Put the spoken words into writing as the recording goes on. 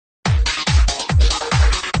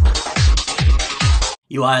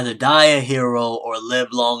You either die a hero or live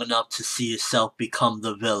long enough to see yourself become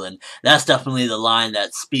the villain. That's definitely the line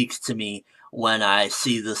that speaks to me when I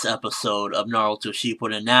see this episode of Naruto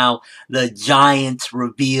Shippuden. Now, the giant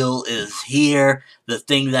reveal is here. The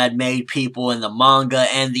thing that made people in the manga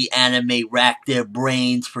and the anime rack their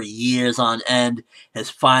brains for years on end has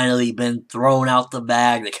finally been thrown out the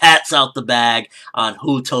bag. The cat's out the bag on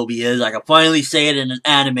who Tobi is. I can finally say it in an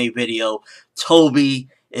anime video. Tobi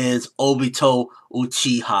is Obito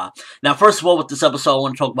Uchiha. Now, first of all, with this episode, I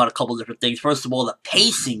want to talk about a couple different things. First of all, the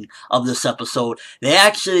pacing of this episode. They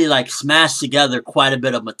actually, smashed together quite a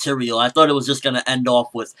bit of material. I thought it was just going to end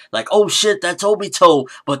off with, oh shit, that's Obito.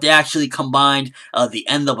 But they actually combined the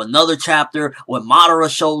end of another chapter when Madara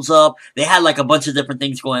shows up. They had, a bunch of different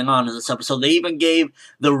things going on in this episode. They even gave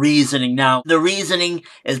the reasoning. Now, the reasoning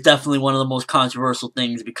is definitely one of the most controversial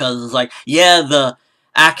things because it's yeah, the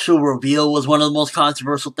actual reveal was one of the most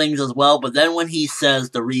controversial things as well, but then when he says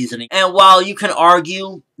the reasoning, and while you can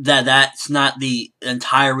argue that that's not the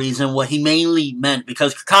entire reason, what he mainly meant,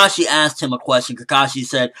 because Kakashi asked him a question. Kakashi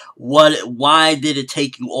said, why did it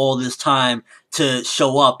take you all this time to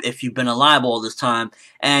show up if you've been alive all this time?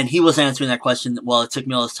 And he was answering that question, well, it took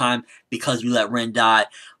me all this time because you let Rin die.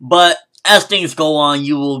 But as things go on,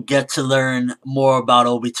 you will get to learn more about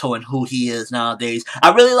Obito and who he is nowadays.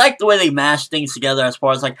 I really like the way they mash things together as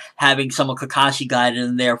far as having some of Kakashi guided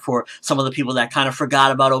in there for some of the people that kind of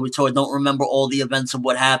forgot about Obito and don't remember all the events of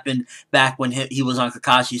what happened back when he was on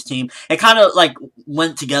Kakashi's team. It kind of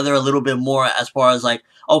went together a little bit more as far as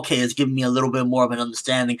okay, it's giving me a little bit more of an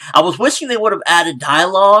understanding. I was wishing they would have added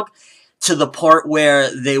dialogue to the part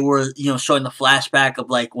where they were, showing the flashback of,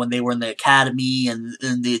 when they were in the academy and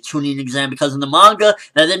in the tuning exam, because in the manga,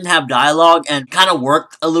 that didn't have dialogue, and kind of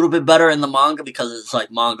worked a little bit better in the manga, because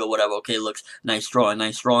it's manga, whatever, okay, looks nice drawing,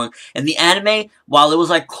 nice drawing. In the anime, while it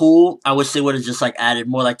was, cool, I wish they would have just, added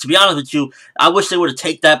more, to be honest with you, I wish they would have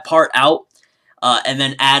taken that part out, and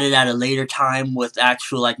then added at a later time with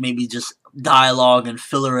actual, maybe just dialogue and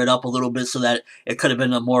filler it up a little bit so that it could have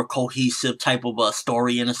been a more cohesive type of a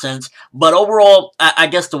story in a sense. But overall, I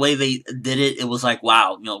guess the way they did it, it was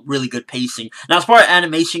wow, really good pacing. Now, as far as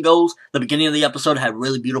animation goes, the beginning of the episode had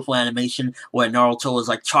really beautiful animation where Naruto was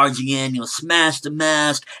charging in, smash the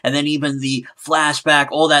mask, and then even the flashback,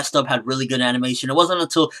 all that stuff had really good animation. It wasn't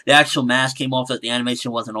until the actual mask came off that the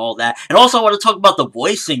animation wasn't all that. And also, I want to talk about the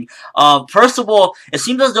voicing. First of all, it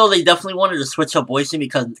seems as though they definitely wanted to switch up voicing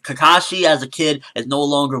because Kakashi as a kid is no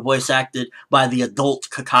longer voice acted by the adult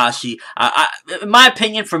Kakashi. In my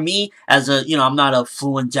opinion, for me, as a, I'm not a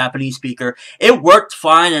fluent Japanese speaker, it worked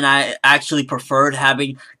fine, and I actually preferred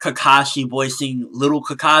having Kakashi voicing little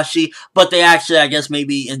Kakashi, but they actually, I guess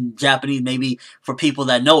maybe in Japanese, maybe for people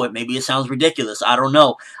that know it, maybe it sounds ridiculous, I don't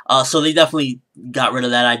know. So they definitely got rid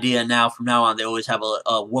of that idea. Now, from now on, they always have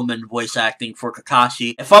a woman voice acting for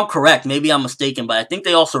Kakashi. If I'm correct, maybe I'm mistaken, but I think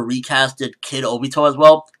they also recasted Kid Obito as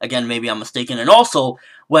well. Again, maybe I'm mistaken. And also,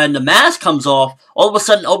 when the mask comes off, all of a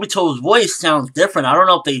sudden Obito's voice sounds different. I don't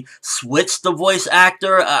know if they switched the voice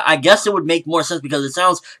actor. I guess it would make more sense because it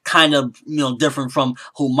sounds kind of, different from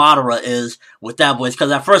who Madara is with that voice.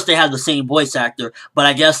 Because at first they had the same voice actor, but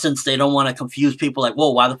I guess since they don't want to confuse people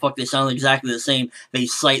whoa, why the fuck they sound exactly the same, they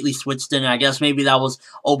slightly switched in. I guess maybe that was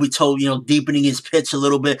Obito, deepening his pitch a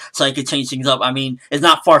little bit so he could change things up. I mean, it's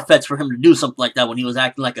not far-fetched for him to do something like that when he was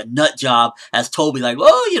acting like a nut job as Tobi,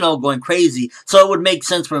 going crazy. So it would make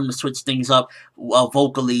sense for him to switch things up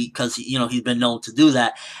vocally because, he's been known to do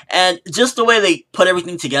that. And just the way they put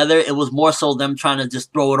everything together, it was more so them trying to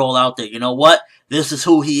just throw it all out there. You know what? This is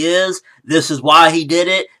who he is. This is why he did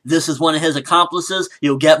it. This is one of his accomplices.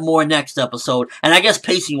 You'll get more next episode. And I guess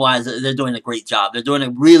pacing-wise, they're doing a great job. They're doing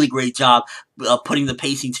a really great job putting the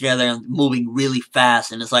pacing together and moving really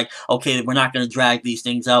fast. And it's okay, we're not going to drag these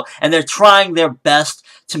things out. And they're trying their best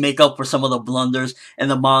to make up for some of the blunders in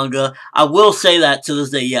the manga. I will say that to this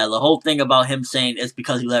day, yeah, the whole thing about him saying it's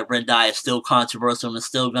because he let Rin die is still controversial and it's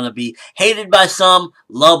still going to be hated by some,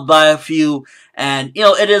 loved by a few. And,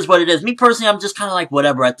 it is what it is. Me personally, I'm just kind of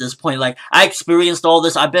whatever at this point. I experienced all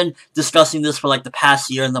this. I've been discussing this for the past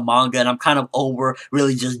year in the manga, and I'm kind of over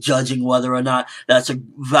really just judging whether or not that's a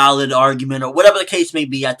valid argument or whatever the case may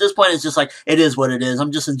be. At this point, it's just it is what it is.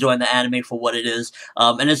 I'm just enjoying the anime for what it is.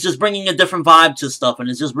 And it's just bringing a different vibe to stuff, and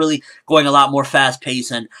it's just really going a lot more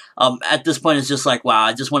fast-paced. And at this point, it's just wow,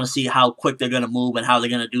 I just want to see how quick they're going to move and how they're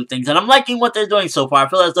going to do things. And I'm liking what they're doing so far. I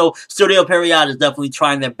feel as though Studio Pierrot is definitely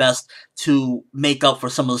trying their best to to make up for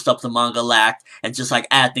some of the stuff the manga lacked and just like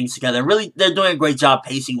add things together. And really, they're doing a great job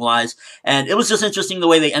pacing wise. And it was just interesting the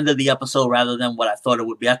way they ended the episode rather than what I thought it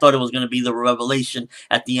would be. I thought it was going to be the revelation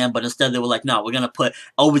at the end, but instead they were like, no, we're going to put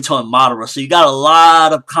Obito and Madara. So you got a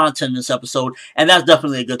lot of content in this episode, and that's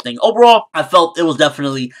definitely a good thing. Overall, I felt it was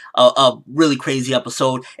definitely a really crazy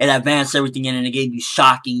episode. It advanced everything in, and it gave you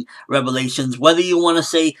shocking revelations. Whether you want to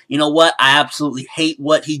say, you know what, I absolutely hate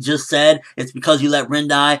what he just said, it's because you let Rin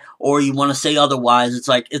die, or you want to say otherwise, it's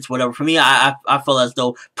like, it's whatever. For me, I felt as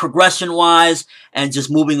though progression-wise and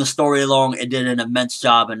just moving the story along, it did an immense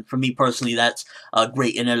job, and for me personally, that's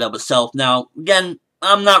great in and of itself. Now, again,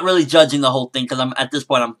 I'm not really judging the whole thing, because at this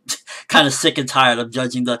point, I'm kind of sick and tired of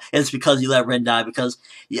judging it's because you let Rin die, because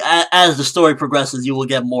as the story progresses, you will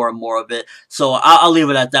get more and more of it. So I'll leave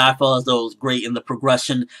it at that. I felt as though it was great in the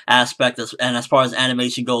progression aspect, and as far as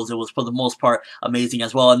animation goes, it was for the most part amazing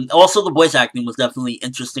as well. And also the voice acting was definitely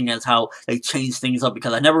interesting as how they changed things up,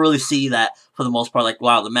 because I never really see that for the most part. Like,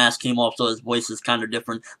 wow, the mask came off, so his voice is kind of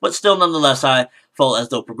different, but still, nonetheless, I felt as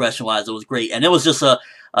though progression-wise, it was great, and it was just a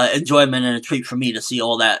enjoyment and a treat for me to see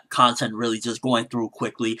all that content really just going through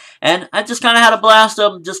quickly. And I just kind of had a blast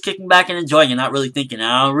of just kicking back and enjoying it, not really thinking.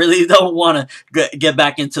 I really don't want to get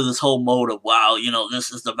back into this whole mode of, wow, you know,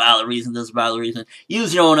 this is the valid reason, this is the valid reason.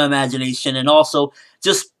 Use your own imagination, and also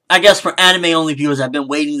just, I guess, for anime-only viewers that have been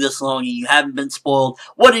waiting this long and you haven't been spoiled,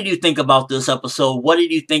 what did you think about this episode? What did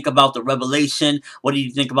you think about the revelation? What did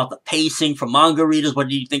you think about the pacing for manga readers? What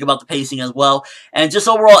did you think about the pacing as well? And just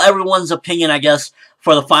overall, everyone's opinion, I guess,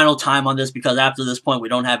 for the final time on this, because after this point, we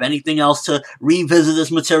don't have anything else to revisit this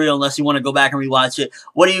material unless you want to go back and rewatch it.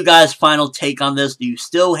 What are you guys' final take on this? Do you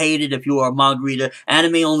still hate it if you are a manga reader?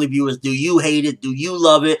 Anime-only viewers, do you hate it? Do you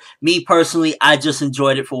love it? Me, personally, I just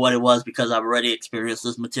enjoyed it for what it was, because I've already experienced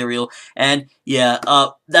this material. And yeah,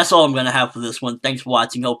 that's all I'm going to have for this one. Thanks for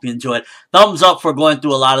watching. Hope you enjoyed. Thumbs up for going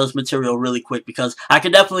through a lot of this material really quick, because I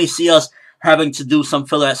can definitely see us having to do some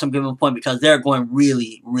filler at some given point, because they're going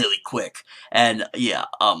really, really quick. And yeah,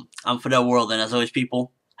 I'm ForneverWorld, and as always,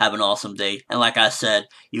 people, have an awesome day. And like I said,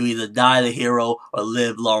 you either die the hero or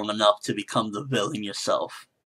live long enough to become the villain yourself.